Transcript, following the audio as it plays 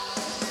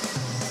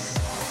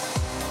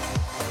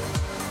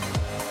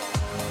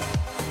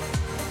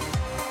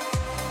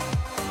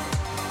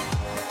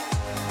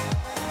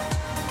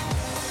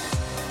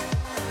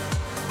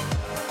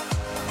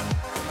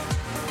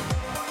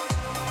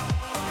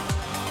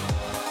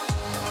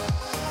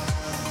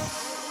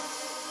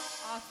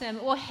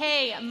Awesome. Well,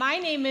 hey, my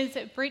name is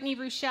Brittany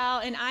Rochelle,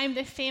 and I'm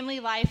the Family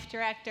Life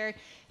Director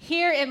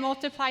here at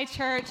Multiply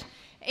Church.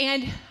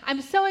 And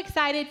I'm so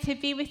excited to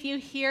be with you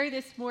here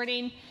this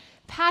morning.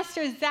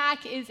 Pastor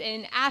Zach is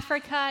in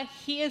Africa.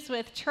 He is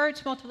with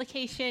Church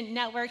Multiplication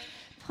Network,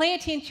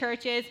 planting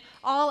churches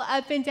all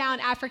up and down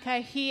Africa.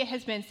 He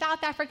has been in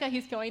South Africa.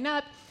 He's going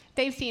up.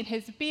 They've seen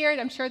his beard.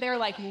 I'm sure they're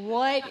like,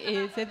 what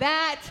is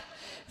that?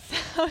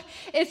 So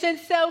it's been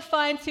so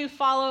fun to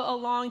follow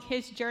along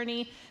his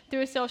journey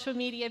through a social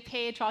media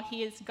page while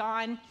he is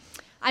gone.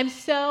 I'm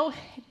so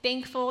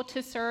thankful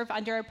to serve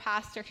under a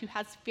pastor who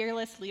has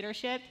fearless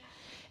leadership,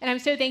 and I'm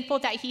so thankful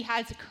that he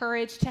has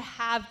courage to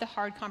have the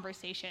hard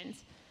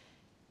conversations.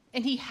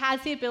 And he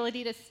has the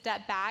ability to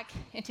step back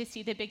and to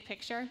see the big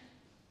picture.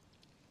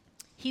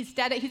 He's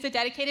a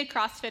dedicated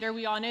CrossFitter,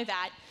 we all know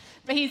that,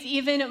 but he's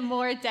even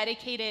more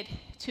dedicated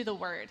to the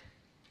Word.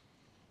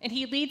 And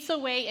he leads the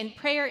way in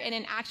prayer and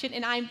in action,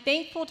 and I'm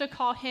thankful to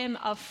call him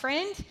a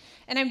friend,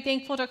 and I'm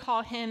thankful to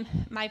call him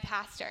my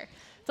pastor.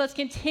 So let's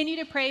continue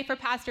to pray for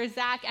Pastor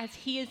Zach as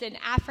he is in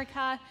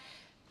Africa.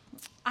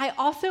 I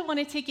also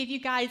wanted to give you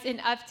guys an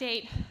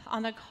update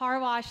on the car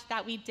wash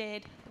that we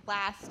did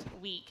last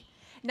week.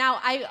 Now,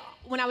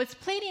 when I was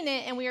planning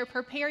it and we were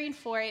preparing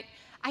for it,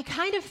 I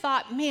kind of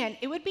thought, man,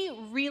 it would be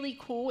really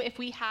cool if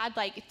we had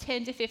like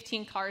 10 to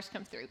 15 cars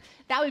come through.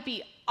 That would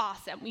be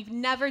awesome. We've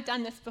never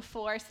done this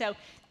before, so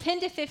 10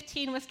 to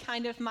 15 was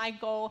kind of my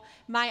goal,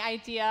 my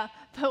idea,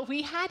 but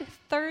we had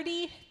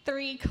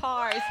 33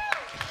 cars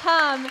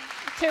come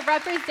to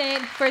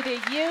represent for the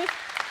youth.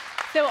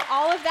 So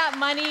all of that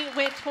money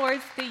went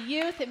towards the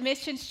youth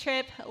missions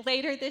trip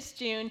later this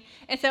June.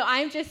 And so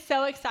I'm just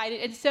so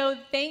excited and so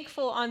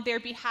thankful on their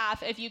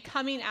behalf of you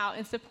coming out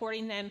and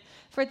supporting them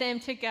for them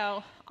to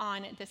go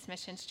on this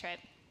missions trip.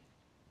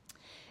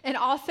 And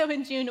also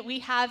in June, we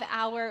have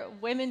our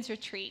women's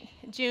retreat,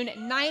 June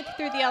 9th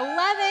through the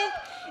 11th.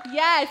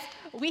 Yes,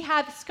 we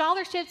have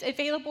scholarships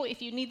available. If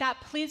you need that,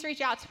 please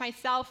reach out to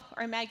myself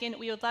or Megan.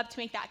 We would love to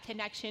make that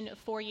connection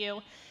for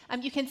you.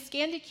 You can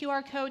scan the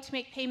QR code to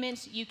make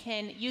payments. You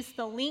can use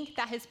the link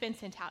that has been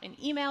sent out in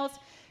emails.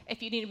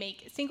 If you need to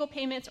make single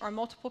payments or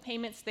multiple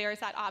payments, there is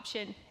that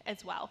option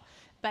as well.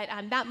 But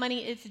that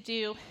money is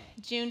due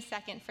June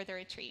 2nd for the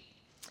retreat.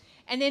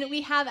 And then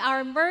we have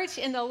our merch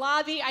in the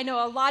lobby. I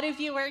know a lot of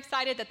you were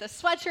excited that the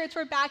sweatshirts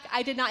were back.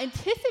 I did not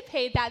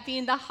anticipate that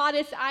being the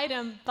hottest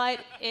item, but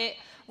it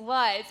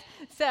was.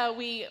 So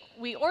we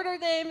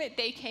ordered them.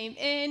 They came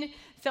in.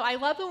 So I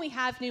love when we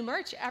have new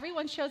merch.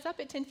 Everyone shows up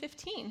at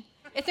 10:15.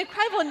 It's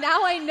incredible.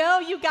 Now I know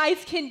you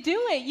guys can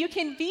do it. You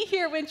can be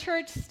here when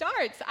church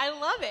starts. I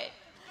love it.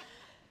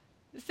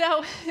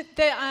 So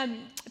the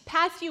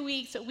past few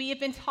weeks, we have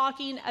been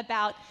talking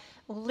about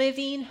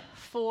living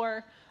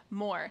for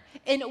more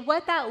and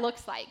what that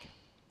looks like.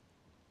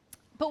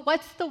 But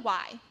what's the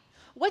why?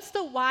 What's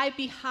the why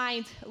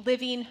behind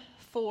living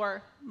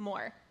for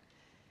more?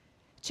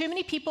 Too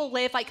many people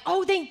live like,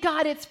 oh, thank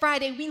God it's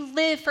Friday. We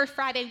live for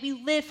Friday. We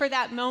live for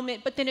that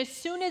moment. But then as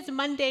soon as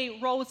Monday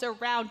rolls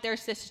around,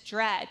 there's this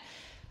dread.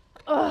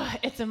 Oh,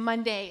 it's a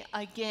Monday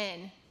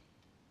again.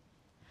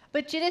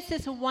 But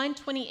Genesis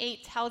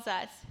 1:28 tells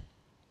us,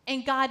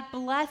 and God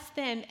blessed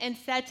them and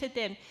said to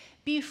them,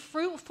 be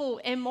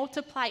fruitful and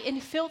multiply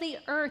and fill the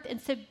earth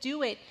and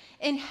subdue it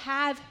and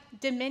have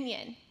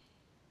dominion.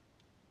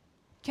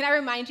 Can I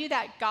remind you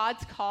that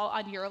God's call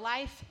on your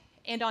life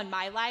and on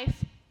my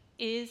life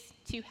is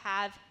to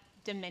have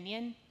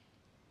dominion?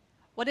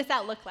 What does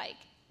that look like?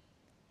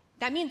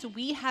 That means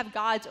we have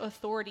God's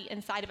authority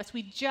inside of us.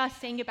 We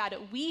just sang about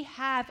it. We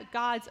have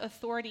God's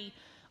authority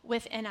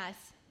within us.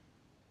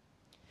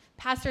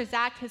 Pastor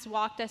Zach has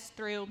walked us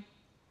through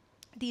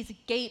these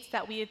gates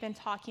that we have been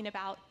talking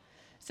about.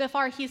 So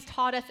far, he's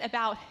taught us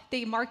about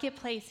the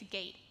marketplace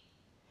gate.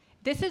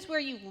 This is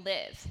where you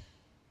live.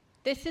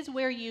 This is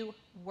where you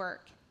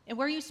work and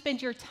where you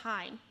spend your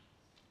time.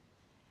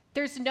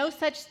 There's no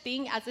such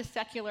thing as a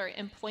secular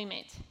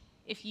employment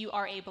if you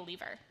are a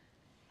believer.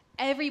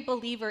 Every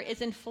believer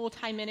is in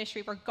full-time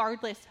ministry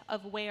regardless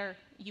of where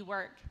you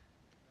work.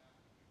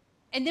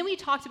 And then we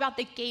talked about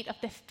the gate of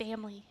the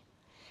family.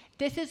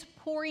 This is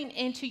pouring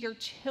into your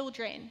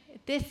children.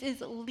 This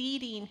is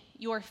leading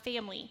your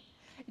family.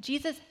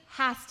 Jesus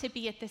has to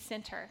be at the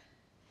center.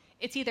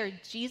 It's either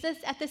Jesus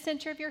at the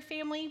center of your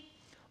family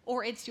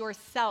or it's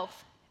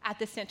yourself at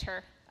the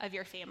center of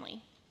your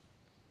family.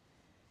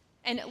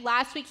 And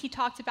last week, he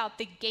talked about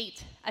the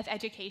gate of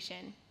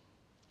education.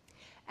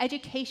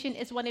 Education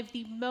is one of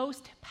the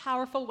most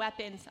powerful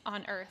weapons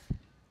on earth.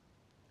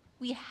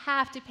 We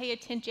have to pay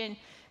attention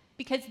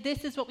because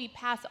this is what we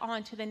pass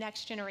on to the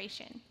next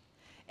generation.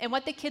 And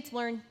what the kids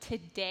learn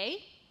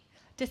today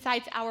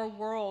decides our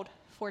world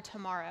for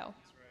tomorrow.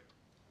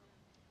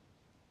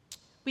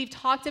 We've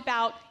talked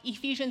about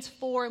Ephesians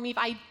 4, and we've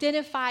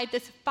identified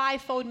this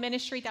fivefold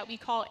ministry that we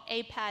call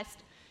APEST.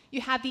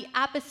 You have the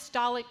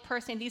apostolic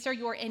person. These are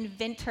your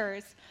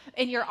inventors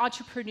and your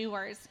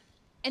entrepreneurs.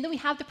 And then we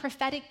have the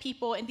prophetic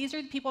people, and these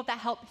are the people that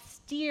help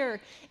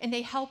steer and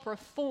they help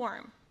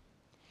reform.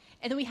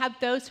 And then we have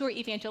those who are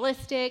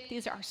evangelistic.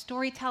 These are our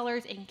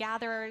storytellers and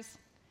gatherers.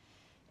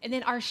 And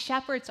then our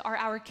shepherds are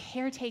our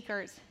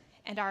caretakers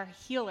and our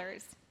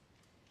healers.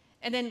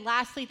 And then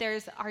lastly,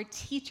 there's our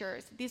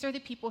teachers. These are the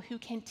people who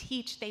can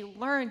teach, they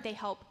learn, they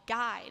help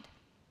guide.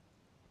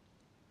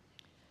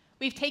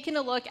 We've taken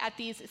a look at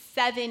these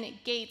 7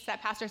 gates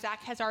that Pastor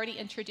Zach has already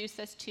introduced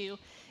us to,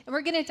 and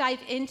we're going to dive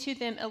into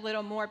them a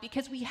little more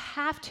because we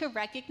have to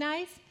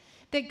recognize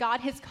that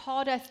God has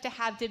called us to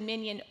have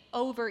dominion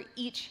over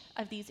each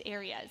of these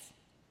areas.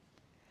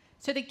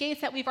 So the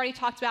gates that we've already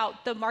talked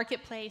about, the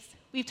marketplace,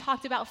 we've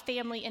talked about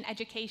family and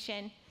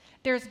education.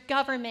 There's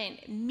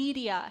government,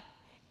 media,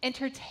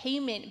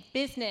 entertainment,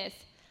 business,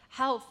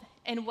 health,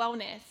 and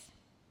wellness.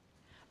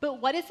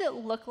 But what does it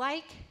look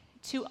like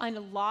to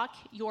unlock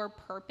your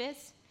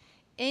purpose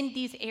in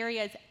these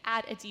areas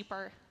at a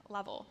deeper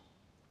level?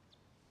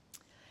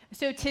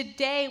 So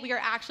today we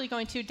are actually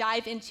going to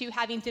dive into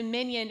having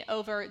dominion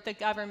over the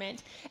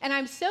government. And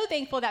I'm so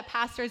thankful that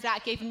Pastor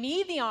Zach gave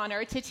me the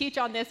honor to teach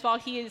on this while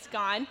he is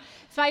gone.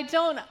 So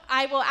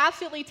I will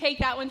absolutely take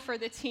that one for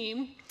the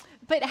team.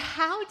 But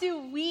how do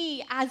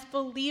we as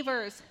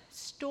believers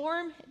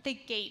storm the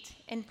gate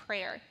in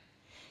prayer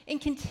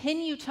and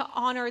continue to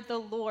honor the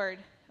Lord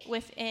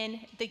within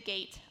the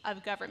gate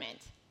of government?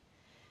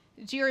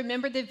 Do you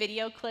remember the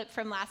video clip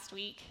from last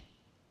week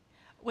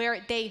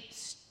where they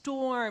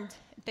stormed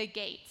the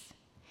gates?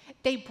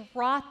 They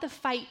brought the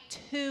fight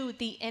to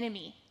the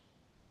enemy.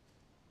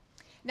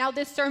 Now,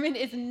 this sermon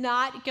is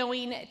not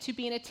going to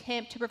be an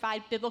attempt to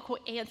provide biblical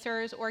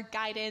answers or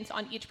guidance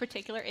on each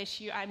particular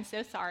issue. I'm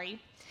so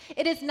sorry.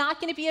 It is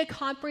not going to be a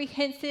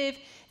comprehensive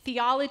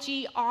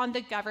theology on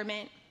the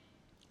government.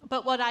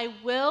 But what I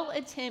will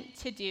attempt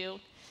to do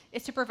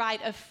is to provide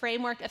a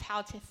framework of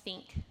how to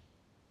think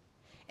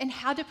and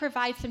how to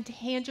provide some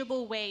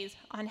tangible ways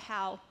on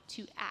how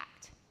to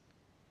act.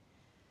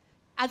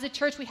 As a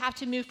church, we have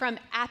to move from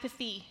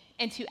apathy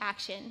into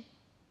action.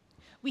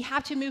 We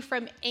have to move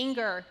from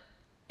anger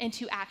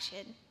into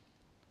action.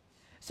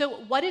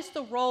 So what is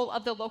the role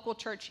of the local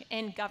church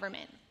in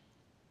government?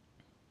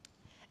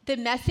 The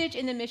message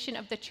and the mission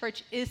of the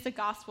church is the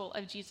gospel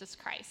of Jesus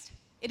Christ.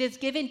 It is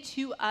given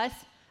to us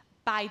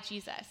by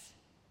Jesus.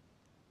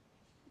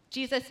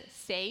 Jesus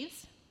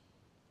saves,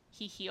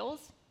 he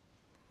heals,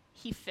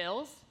 he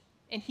fills,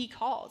 and he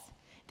calls.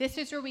 This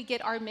is where we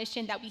get our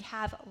mission that we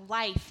have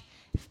life,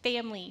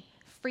 family,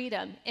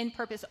 freedom, and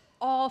purpose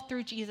all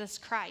through Jesus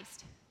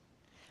Christ.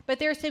 But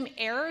there are some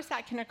errors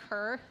that can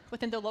occur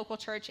within the local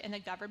church and the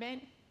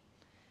government.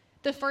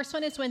 The first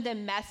one is when the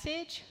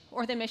message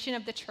or the mission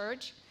of the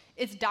church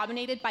is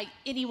dominated by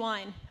any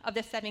one of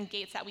the 7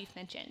 gates that we've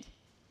mentioned.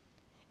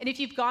 And if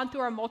you've gone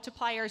through our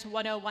Multipliers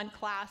 101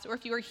 class, or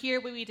if you were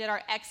here when we did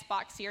our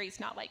Xbox series,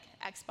 not like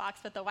Xbox,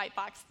 but the white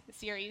box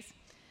series,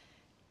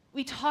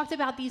 we talked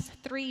about these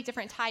 3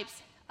 different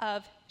types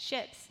of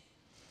ships.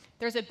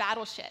 There's a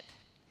battleship.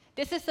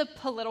 This is the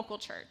political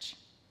church.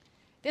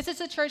 This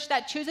is a church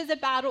that chooses a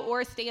battle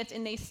or a stance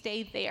and they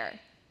stay there.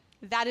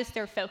 That is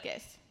their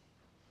focus.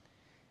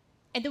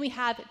 And then we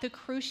have the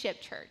cruise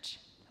ship church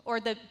or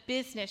the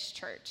business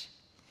church.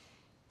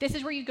 This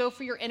is where you go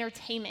for your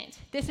entertainment.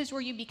 This is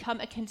where you become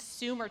a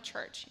consumer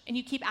church and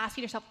you keep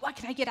asking yourself, what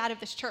can I get out of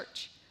this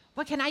church?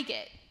 What can I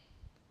get?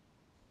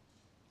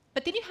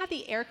 But then you have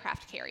the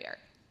aircraft carrier.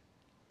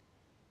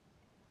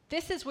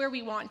 This is where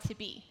we want to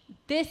be.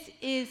 This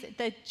is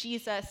the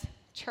Jesus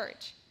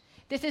church.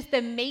 This is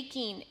the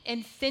making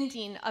and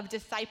sending of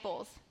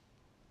disciples.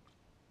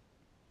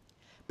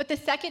 But the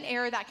second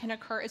error that can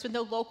occur is when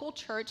the local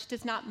church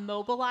does not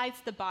mobilize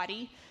the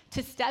body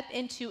to step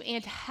into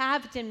and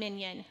have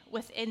dominion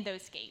within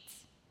those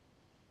gates.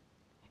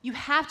 You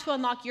have to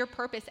unlock your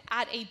purpose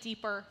at a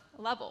deeper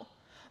level.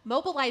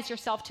 Mobilize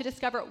yourself to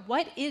discover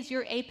what is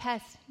your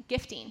APES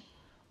gifting.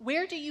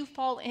 Where do you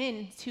fall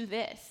into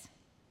this?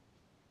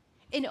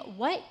 In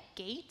what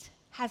gate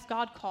has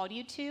God called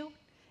you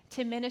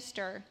to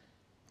minister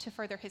to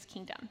further his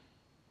kingdom?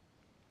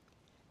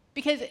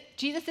 Because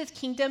Jesus'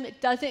 kingdom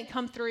doesn't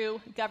come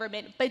through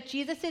government, but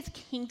Jesus'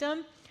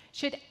 kingdom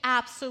should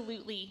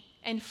absolutely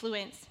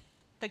influence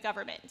the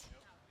government.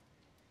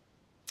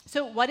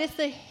 So what is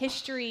the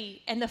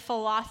history and the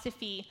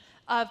philosophy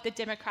of the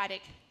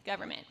democratic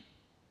government?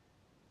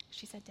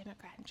 She said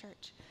Democrat in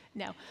church.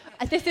 No,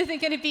 this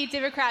isn't going to be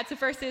Democrats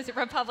versus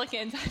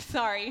Republicans. I'm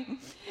sorry.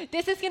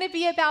 This is going to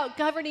be about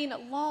governing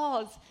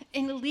laws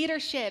and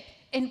leadership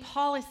and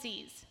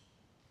policies.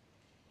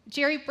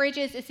 Jerry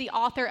Bridges is the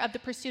author of The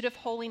Pursuit of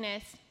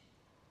Holiness,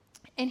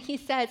 and he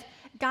says,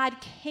 God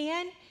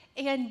can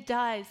and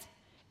does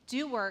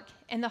do work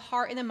in the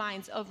heart and the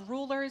minds of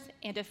rulers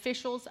and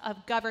officials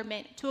of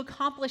government to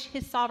accomplish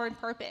his sovereign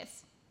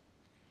purpose.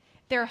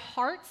 Their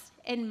hearts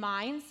and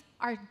minds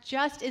are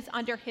just as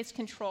under his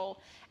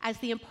control as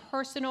the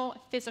impersonal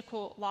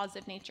physical laws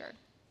of nature.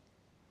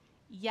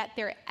 Yet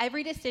their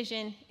every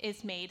decision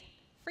is made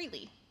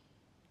freely,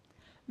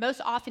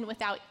 most often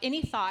without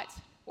any thought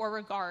or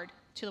regard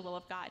to the will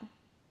of God.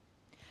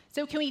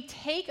 So can we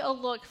take a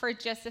look for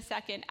just a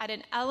second at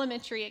an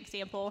elementary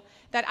example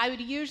that I would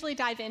usually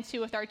dive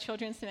into with our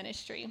children's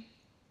ministry?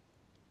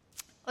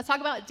 Let's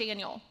talk about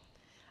Daniel.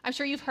 I'm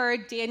sure you've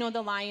heard Daniel in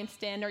the lion's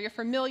den, or you're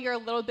familiar a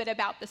little bit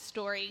about the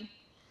story.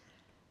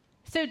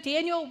 So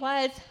Daniel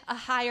was a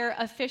higher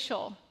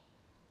official,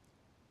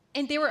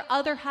 and there were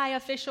other high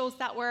officials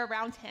that were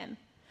around him.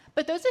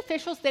 But those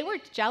officials, they were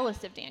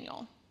jealous of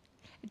Daniel.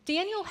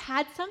 Daniel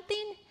had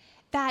something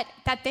that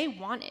they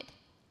wanted,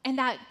 and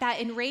that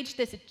enraged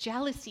this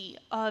jealousy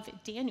of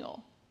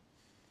Daniel.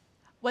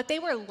 What they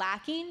were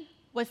lacking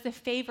was the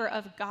favor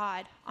of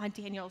God on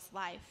Daniel's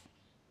life.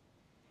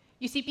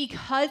 You see,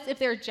 because of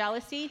their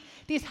jealousy,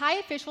 these high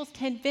officials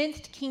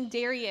convinced King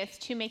Darius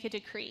to make a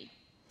decree.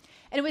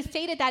 And it was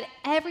stated that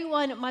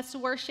everyone must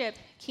worship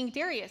King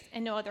Darius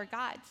and no other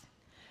gods.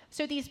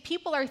 So these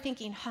people are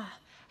thinking,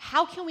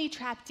 how can we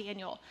trap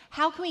Daniel?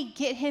 How can we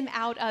get him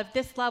out of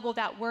this level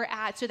that we're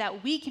at so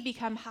that we can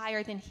become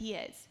higher than he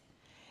is?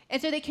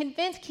 And so they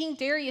convinced King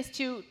Darius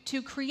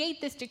to create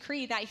this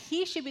decree that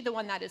he should be the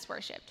one that is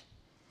worshipped.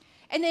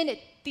 And then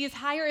these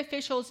higher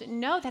officials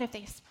know that if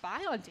they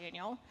spy on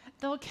Daniel,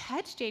 they'll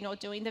catch Daniel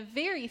doing the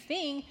very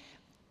thing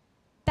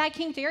that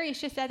King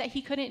Darius just said that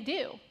he couldn't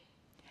do.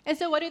 And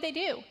so what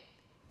do?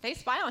 They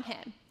spy on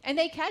him, and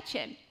they catch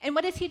him. And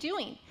what is he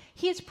doing?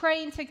 He is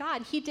praying to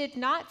God. He did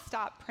not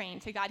stop praying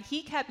to God.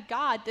 He kept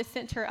God the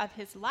center of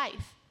his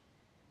life.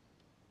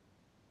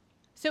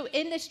 So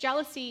in this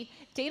jealousy,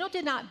 Daniel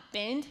did not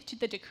bend to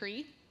the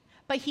decree,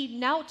 but he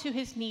knelt to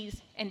his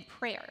knees in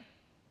prayer.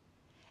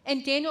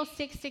 And Daniel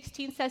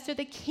 6:16 says, so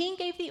the king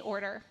gave the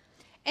order,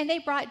 and they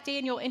brought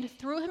Daniel and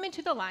threw him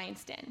into the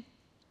lion's den.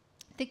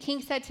 The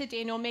king said to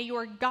Daniel, may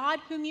your God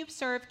whom you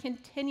serve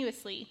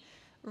continuously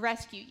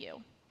rescue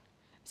you.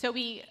 So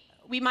we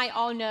might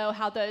all know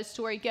how the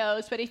story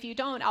goes, but if you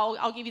don't,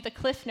 I'll give you the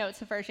Cliff Notes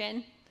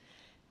version.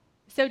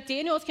 So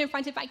Daniel is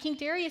confronted by King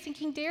Darius, and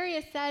King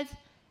Darius says,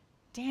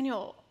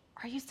 Daniel,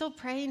 are you still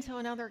praying to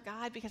another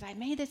god? Because I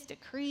made this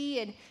decree,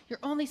 and you're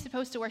only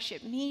supposed to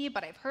worship me,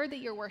 but I've heard that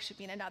you're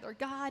worshiping another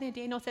god. And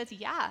Daniel says,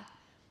 yeah,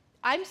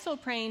 I'm still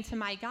praying to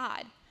my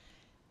God.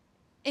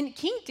 And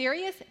King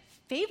Darius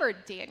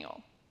favored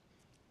Daniel.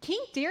 King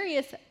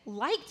Darius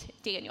liked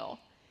Daniel.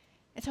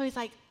 And so he's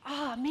like,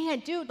 oh, man,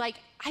 dude, like,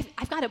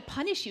 I've got to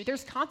punish you.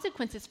 There's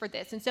consequences for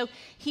this. And so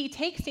he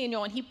takes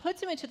Daniel and he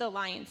puts him into the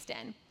lion's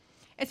den.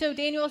 And so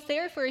Daniel's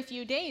there for a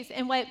few days.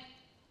 And what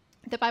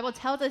the Bible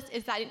tells us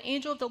is that an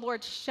angel of the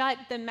Lord shut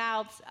the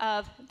mouths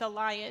of the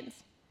lions.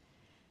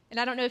 And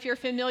I don't know if you're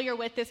familiar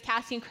with this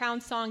Casting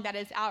Crowns song that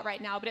is out right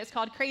now, but it's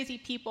called Crazy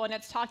People. And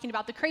it's talking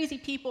about the crazy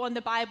people in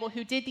the Bible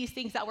who did these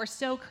things that were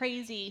so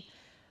crazy,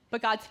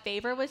 but God's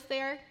favor was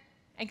there,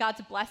 and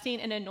God's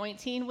blessing and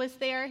anointing was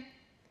there.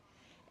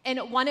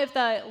 And one of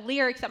the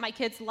lyrics that my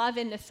kids love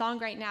in this song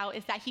right now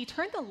is that he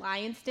turned the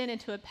lion's den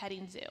into a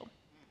petting zoo.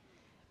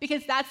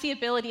 Because that's the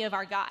ability of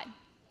our God.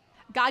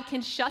 God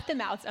can shut the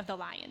mouths of the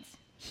lions.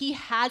 He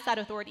has that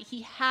authority.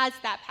 He has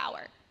that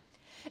power.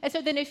 And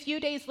so then a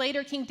few days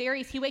later, King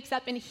Darius, he wakes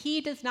up and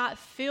he does not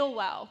feel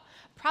well.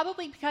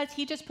 Probably because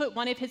he just put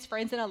one of his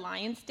friends in a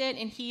lion's den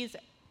and he's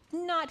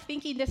not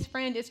thinking this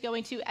friend is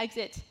going to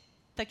exit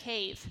the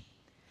cave.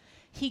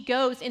 He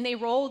goes and they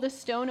roll the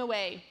stone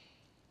away,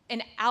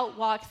 and out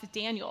walks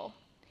Daniel.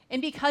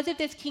 And because of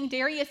this, King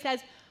Darius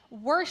says,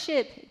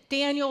 worship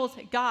Daniel's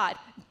God.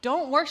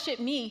 Don't worship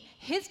me.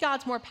 His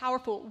God's more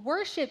powerful.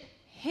 Worship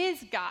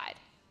his God.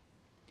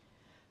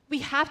 We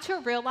have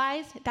to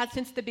realize that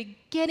since the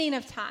beginning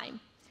of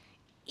time,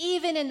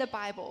 even in the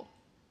Bible,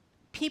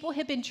 people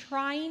have been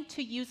trying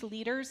to use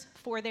leaders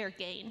for their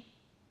gain.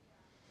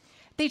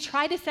 They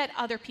try to set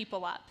other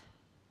people up,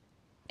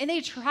 and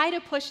they try to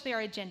push their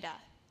agenda.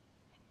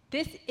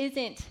 This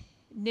isn't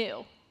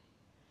new.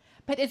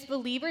 But as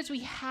believers,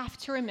 we have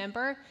to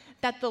remember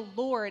that the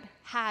Lord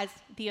has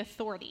the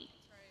authority.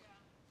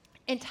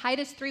 In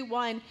Titus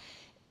 3:1,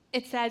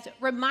 it says,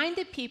 remind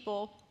the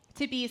people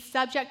to be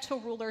subject to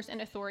rulers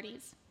and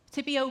authorities,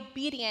 to be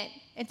obedient,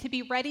 and to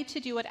be ready to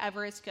do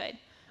whatever is good.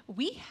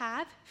 We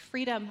have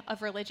freedom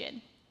of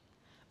religion.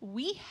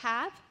 We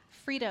have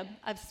freedom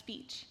of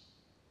speech.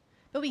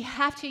 But we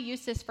have to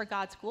use this for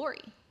God's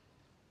glory.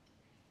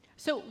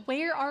 So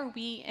where are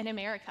we in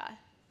America?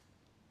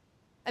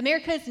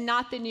 America is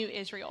not the new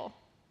Israel.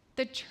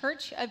 The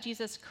Church of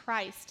Jesus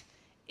Christ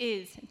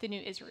is the new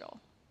Israel.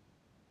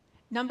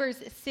 Numbers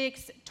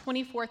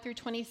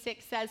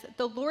 6:24-26 says,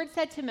 the Lord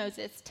said to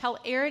Moses, tell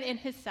Aaron and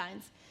his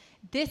sons,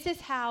 this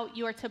is how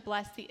you are to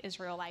bless the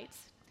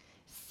Israelites.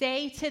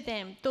 Say to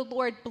them, the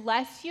Lord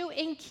bless you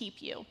and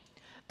keep you.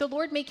 The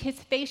Lord make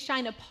his face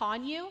shine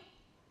upon you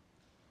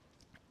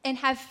and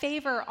have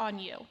favor on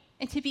you,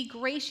 and to be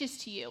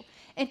gracious to you,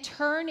 and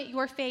turn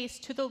your face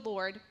to the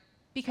Lord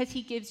because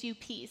he gives you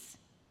peace.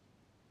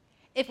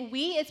 If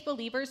we as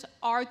believers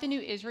are the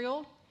new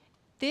Israel,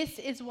 this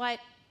is what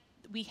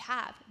we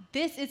have.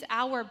 This is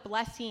our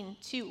blessing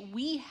too.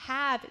 We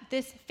have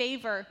this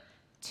favor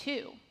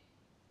too.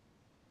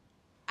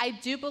 I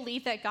do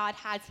believe that God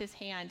has his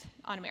hand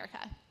on America.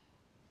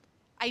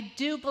 I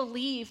do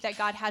believe that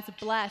God has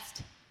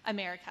blessed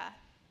America.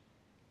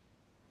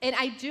 And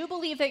I do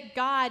believe that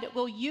God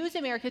will use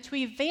America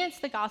to advance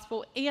the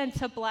gospel and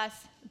to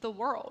bless the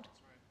world.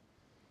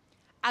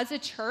 As a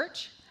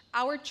church,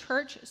 our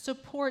church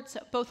supports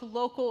both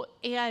local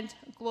and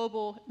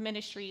global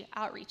ministry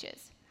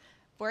outreaches.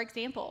 For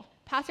example,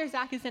 Pastor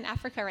Zach is in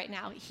Africa right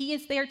now. He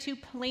is there to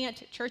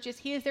plant churches.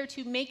 He is there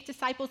to make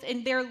disciples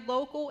in their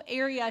local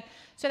area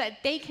so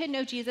that they can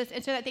know Jesus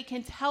and so that they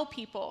can tell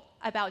people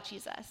about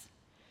Jesus.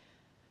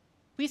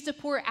 We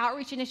support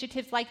outreach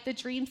initiatives like the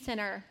Dream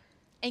Center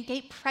and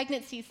Gate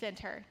Pregnancy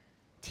Center,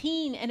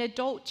 Teen and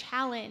Adult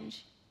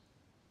Challenge.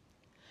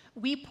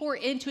 We pour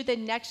into the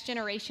next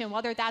generation,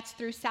 whether that's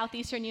through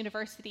Southeastern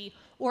University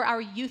or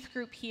our youth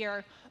group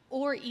here,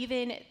 or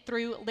even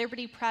through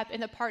Liberty Prep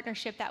and the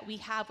partnership that we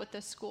have with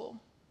the school.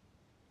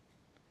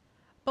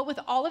 But with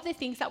all of the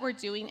things that we're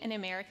doing in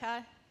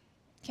America,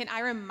 can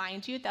I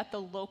remind you that the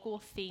local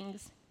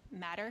things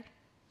matter?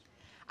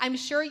 I'm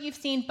sure you've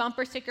seen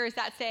bumper stickers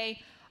that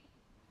say,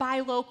 buy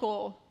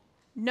local,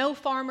 no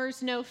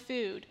farmers, no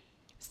food,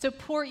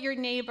 support your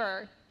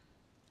neighbor.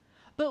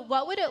 But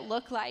what would it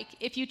look like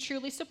if you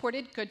truly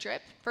supported Good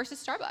Drip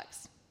versus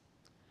Starbucks?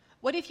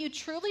 What if you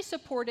truly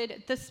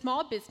supported the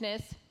small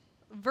business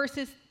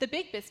versus the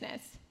big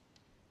business?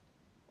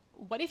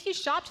 What if you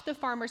shopped the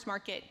farmer's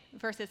market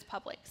versus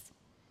Publix?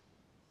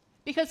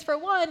 Because for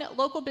one,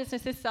 local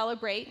businesses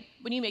celebrate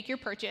when you make your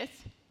purchase.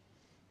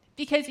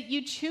 Because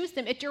you choose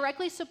them, it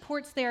directly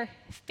supports their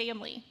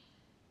family.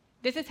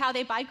 This is how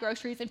they buy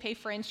groceries and pay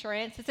for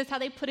insurance. This is how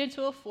they put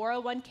into a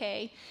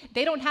 401k.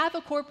 They don't have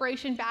a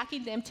corporation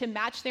backing them to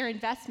match their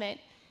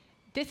investment.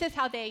 This is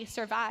how they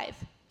survive.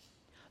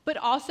 But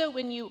also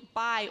when you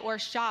buy or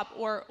shop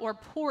or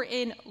pour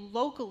in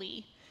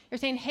locally, you're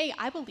saying, hey,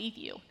 I believe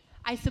you.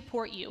 I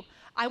support you.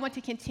 I want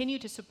to continue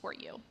to support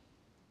you.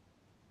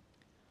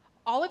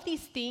 All of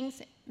these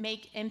things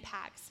make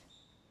impacts,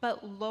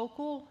 but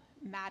local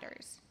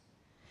matters.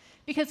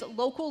 Because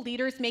local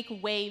leaders make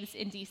waves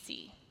in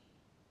DC.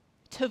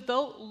 To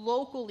vote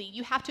locally,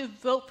 you have to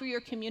vote for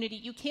your community.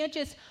 You can't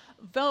just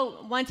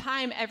vote one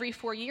time every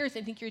 4 years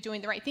and think you're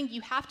doing the right thing. You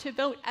have to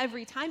vote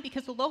every time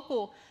because the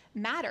local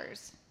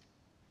matters.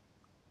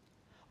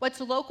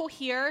 What's local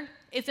here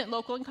isn't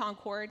local in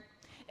Concord,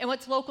 and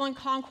what's local in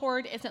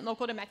Concord isn't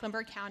local to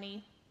Mecklenburg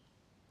County.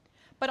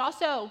 But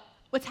also,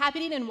 what's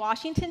happening in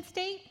Washington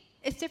State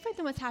is different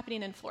than what's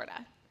happening in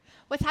Florida.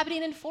 What's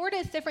happening in Florida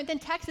is different than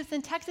Texas,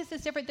 and Texas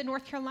is different than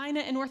North Carolina,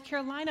 and North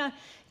Carolina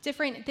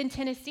different than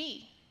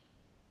Tennessee.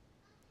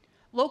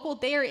 Local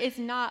there is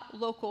not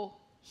local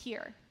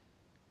here.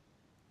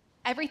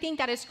 Everything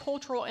that is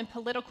cultural and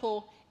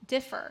political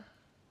differ.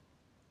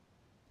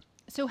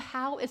 So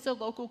how is the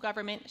local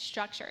government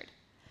structured?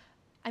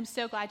 I'm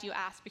so glad you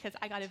asked because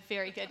I got a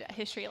very good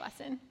history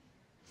lesson.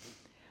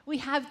 We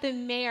have the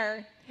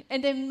mayor,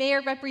 and the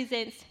mayor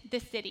represents the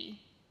city.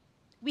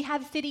 We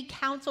have city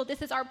council.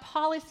 This is our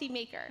policy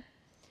maker.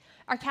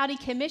 Our county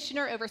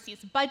commissioner oversees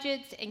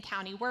budgets and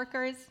county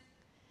workers.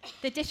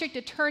 The district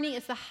attorney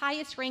is the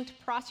highest ranked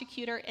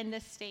prosecutor in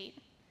this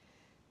state.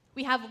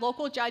 We have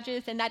local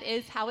judges, and that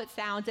is how it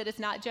sounds. It is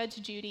not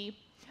Judge Judy,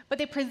 but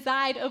they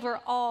preside over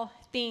all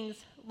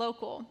things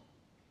local.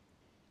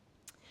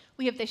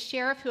 We have the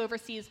sheriff who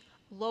oversees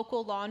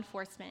local law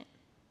enforcement.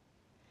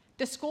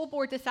 The school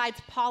board decides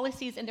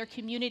policies in their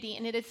community,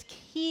 and it is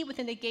key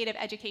within the gate of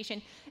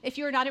education. If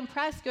you are not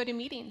impressed, go to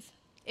meetings.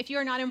 If you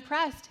are not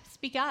impressed,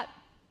 speak up.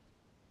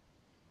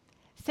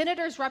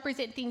 Senators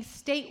represent things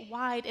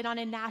statewide and on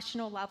a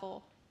national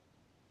level.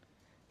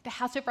 The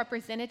House of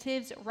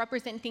Representatives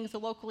represent things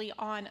locally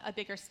on a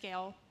bigger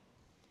scale.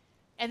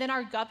 And then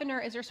our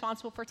governor is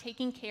responsible for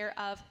taking care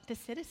of the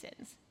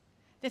citizens.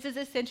 This is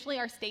essentially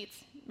our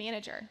state's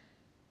manager.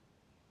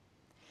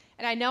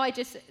 And I know I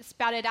just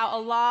spouted out a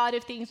lot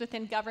of things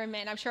within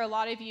government. I'm sure a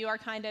lot of you are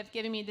kind of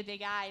giving me the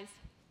big eyes.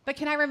 But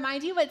can I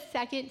remind you what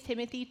 2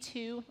 Timothy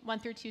 2,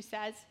 1-2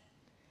 says?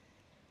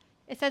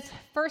 It says,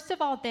 first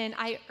of all, then,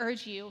 I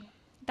urge you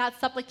that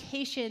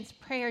supplications,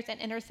 prayers, and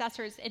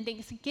intercessors and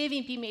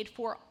thanksgiving be made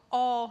for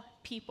all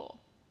people,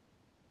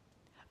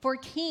 for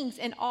kings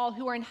and all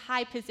who are in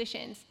high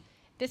positions.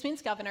 This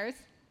means governors.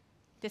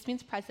 This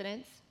means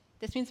presidents.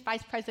 This means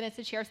vice presidents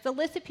and chairs. The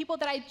list of people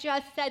that I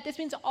just said, this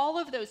means all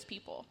of those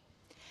people,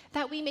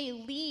 that we may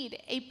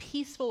lead a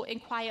peaceful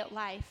and quiet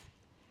life,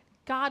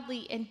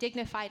 godly and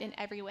dignified in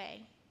every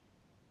way.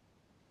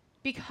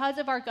 Because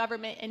of our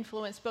government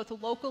influence, both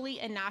locally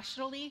and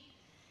nationally,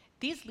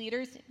 these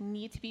leaders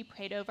need to be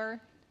prayed over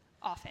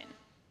often.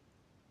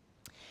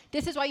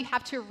 This is why you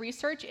have to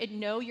research and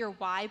know your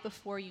why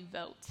before you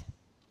vote.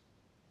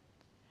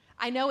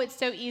 I know it's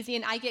so easy,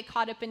 and I get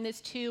caught up in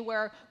this too,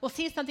 where we'll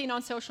see something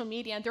on social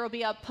media, and there will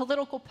be a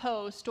political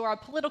post or a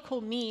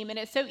political meme, and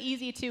it's so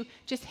easy to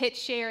just hit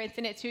share and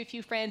send it to a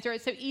few friends, or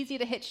it's so easy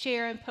to hit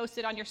share and post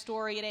it on your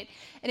story,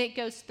 and it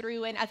goes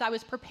through. And as I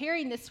was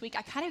preparing this week,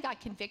 I kind of got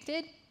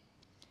convicted.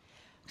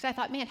 Because I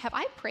thought, man, have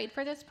I prayed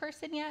for this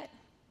person yet?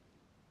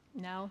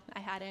 No, I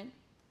hadn't.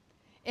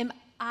 Am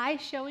I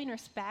showing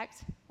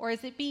respect Or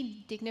is it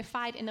being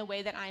dignified in the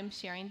way that I'm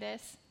sharing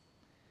this?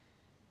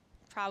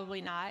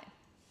 Probably not.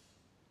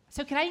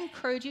 So can I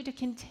encourage you to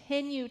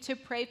continue to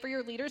pray for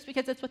your leaders,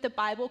 because it's what the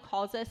Bible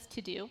calls us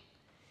to do.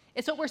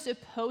 It's what we're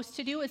supposed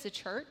to do as a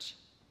church.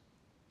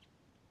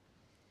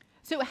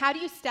 So how do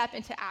you step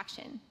into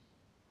action?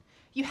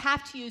 You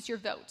have to use your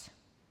vote.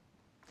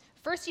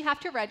 First, you have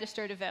to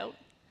register to vote,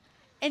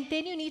 and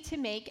then you need to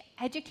make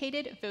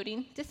educated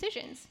voting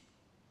decisions.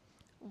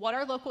 What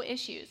are local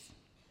issues?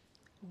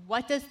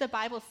 What does the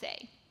Bible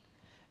say?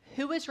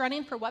 Who is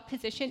running for what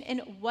position,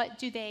 and what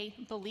do they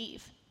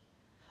believe?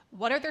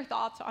 What are their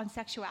thoughts on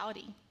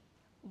sexuality?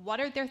 What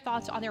are their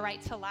thoughts on their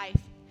right to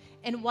life?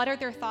 And what are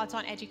their thoughts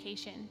on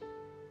education?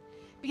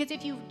 Because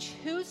if you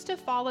choose to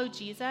follow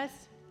Jesus,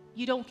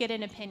 you don't get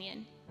an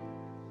opinion.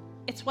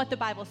 It's what the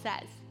Bible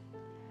says.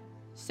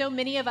 So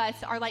many of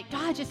us are like,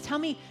 God, just tell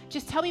me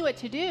what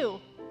to do.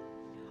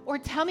 Or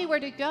tell me where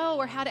to go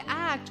or how to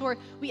act. Or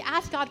we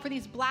ask God for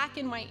these black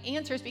and white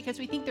answers because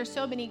we think there's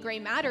so many gray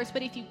matters.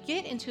 But if you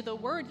get into the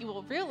Word, you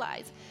will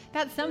realize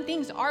that some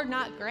things are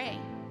not gray.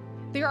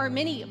 There are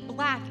many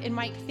black and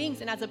white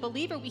things. And as a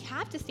believer, we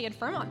have to stand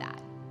firm on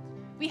that.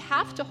 We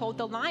have to hold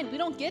the line. We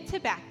don't get to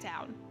back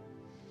down.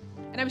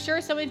 And I'm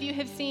sure some of you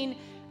have seen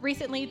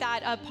recently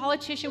that a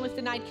politician was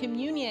denied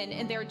communion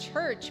in their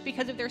church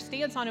because of their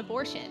stance on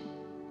abortion.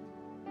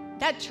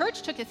 That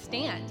church took a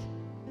stand.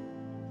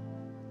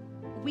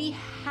 We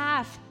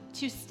have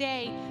to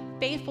stay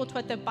faithful to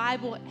what the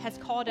Bible has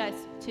called us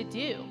to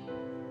do.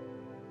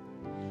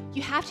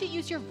 You have to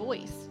use your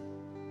voice.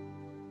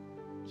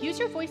 Use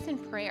your voice in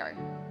prayer.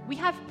 We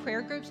have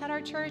prayer groups at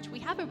our church. We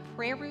have a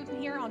prayer room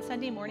here on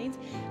Sunday mornings.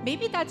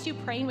 Maybe that's you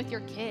praying with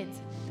your kids,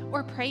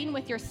 or praying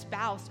with your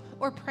spouse,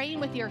 or praying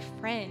with your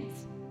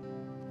friends.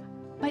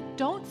 But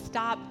don't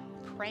stop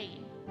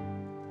praying.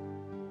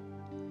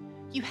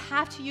 You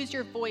have to use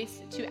your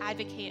voice to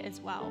advocate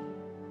as well.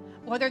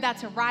 Whether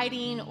that's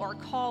writing or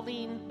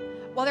calling,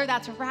 whether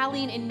that's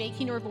rallying and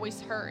making your voice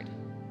heard.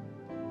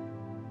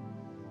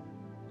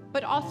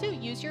 But also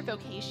use your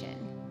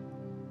vocation.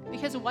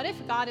 Because what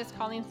if God is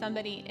calling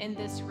somebody in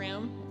this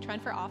room to run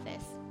for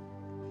office?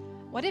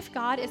 What if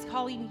God is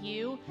calling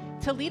you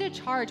to lead a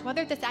charge,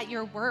 whether that's at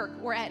your work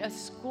or at a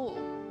school?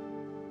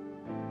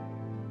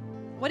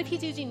 What if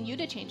he's using you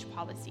to change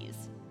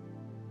policies?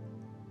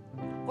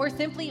 Or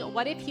simply,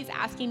 what if he's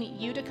asking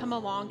you to come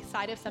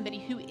alongside of somebody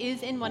who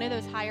is in one of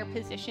those higher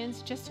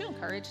positions just to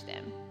encourage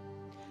them,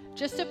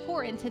 just to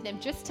pour into them,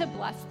 just to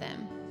bless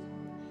them,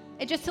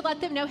 and just to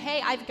let them know,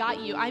 hey, I've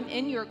got you. I'm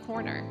in your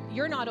corner.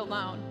 You're not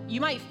alone. You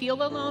might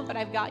feel alone, but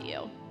I've got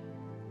you.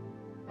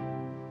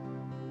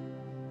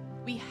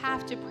 We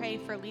have to pray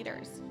for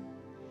leaders.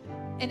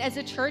 And as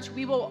a church,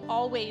 we will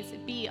always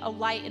be a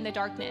light in the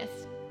darkness.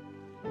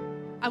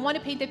 I want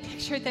to paint the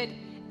picture that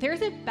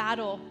there's a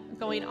battle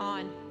going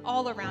on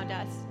all around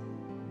us.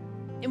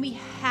 And we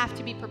have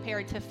to be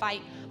prepared to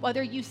fight.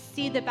 Whether you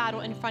see the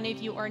battle in front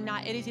of you or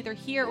not, it is either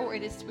here or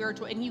it is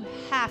spiritual, and you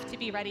have to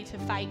be ready to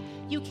fight.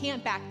 You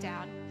can't back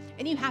down,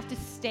 and you have to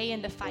stay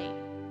in the fight.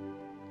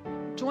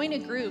 Join a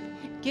group,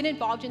 get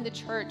involved in the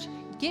church,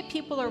 get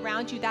people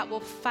around you that will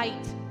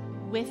fight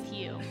with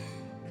you.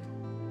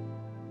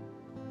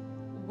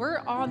 We're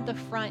on the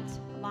front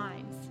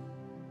lines.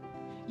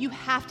 You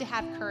have to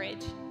have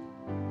courage.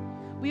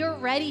 We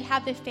already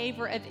have the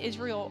favor of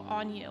Israel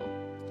on you.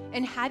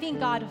 And having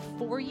God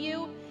for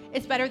you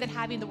is better than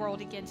having the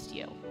world against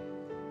you.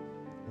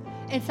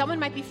 And someone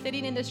might be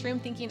sitting in this room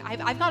thinking,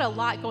 I've got a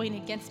lot going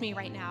against me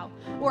right now.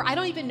 Or I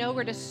don't even know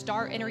where to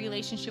start in a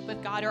relationship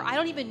with God. Or I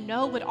don't even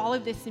know what all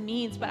of this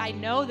means, but I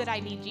know that I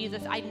need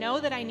Jesus. I know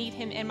that I need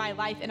him in my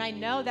life. And I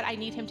know that I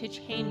need him to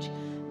change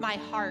my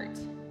heart.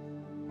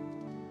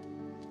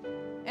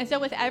 And so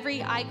with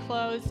every eye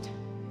closed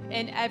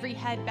and every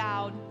head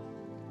bowed,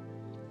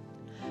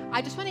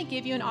 I just want to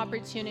give you an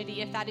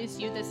opportunity, if that is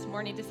you this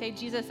morning, to say,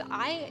 Jesus,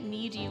 I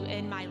need you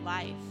in my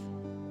life.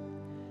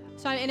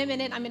 So in a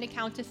minute, I'm going to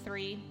count to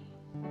 3.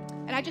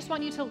 And I just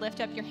want you to lift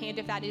up your hand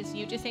if that is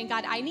you, just saying,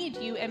 God, I need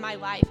you in my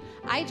life.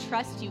 I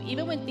trust you,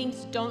 even when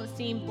things don't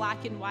seem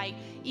black and white,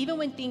 even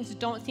when things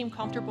don't seem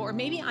comfortable, or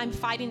maybe I'm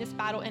fighting this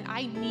battle and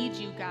I need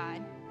you,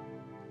 God.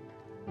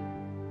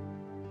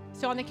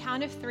 So on the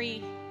count of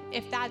 3,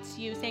 if that's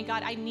you, saying,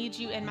 God, I need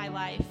you in my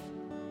life.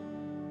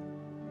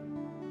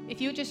 If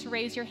you would just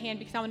raise your hand,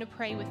 because I want to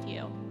pray with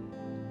you.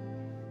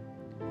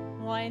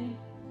 1,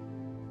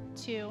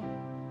 2,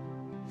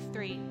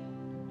 3.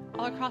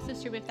 All across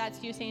this room, if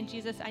that's you, saying,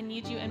 Jesus, I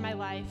need you in my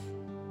life.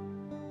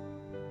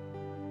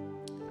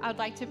 I would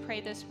like to pray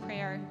this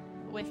prayer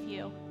with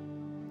you.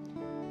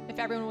 If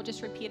everyone will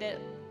just repeat it.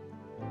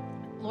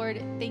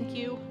 Lord, thank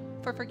you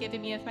for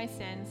forgiving me of my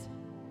sins.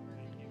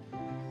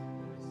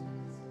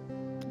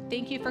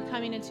 Thank you for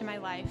coming into my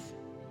life.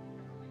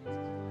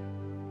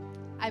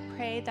 I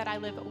pray that I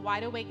live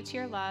wide awake to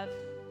your love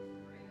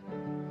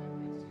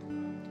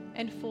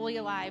and fully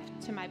alive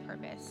to my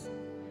purpose.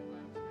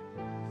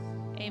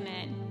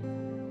 Amen.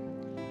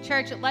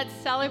 Church, let's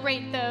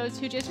celebrate those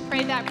who just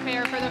prayed that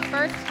prayer for the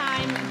first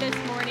time this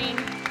morning.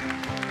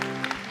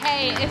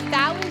 Hey, if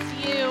that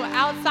was you,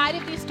 outside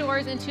of these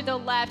doors and to the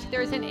left,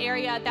 there's an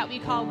area that we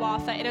call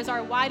WAFA. It is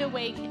our wide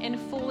awake and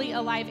fully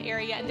alive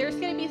area. And there's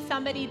going to be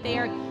somebody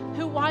there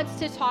who wants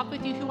to talk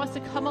with you, who wants to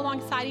come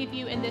alongside of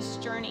you in this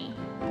journey.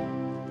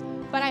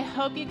 But I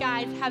hope you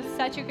guys have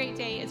such a great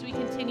day as we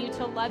continue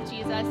to love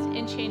Jesus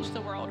and change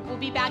the world. We'll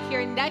be back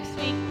here next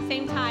week,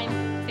 same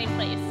time, same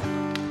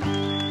place.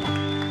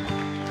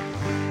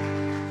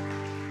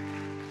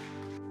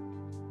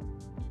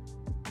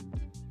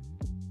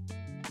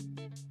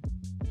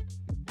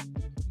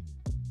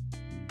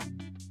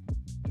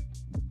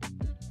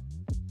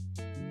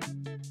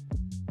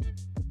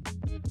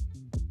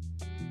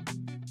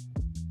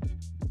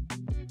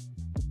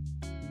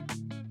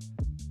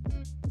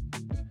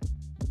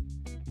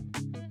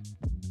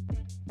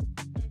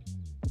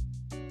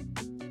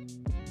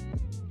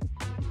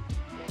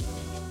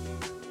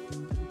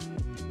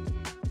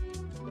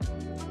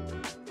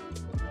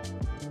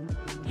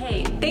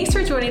 Hey, thanks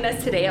for joining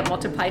us today at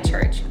Multiply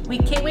Church. We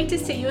can't wait to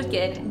see you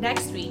again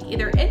next week,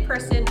 either in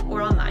person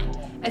or online,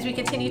 as we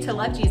continue to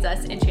love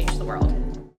Jesus and change the world.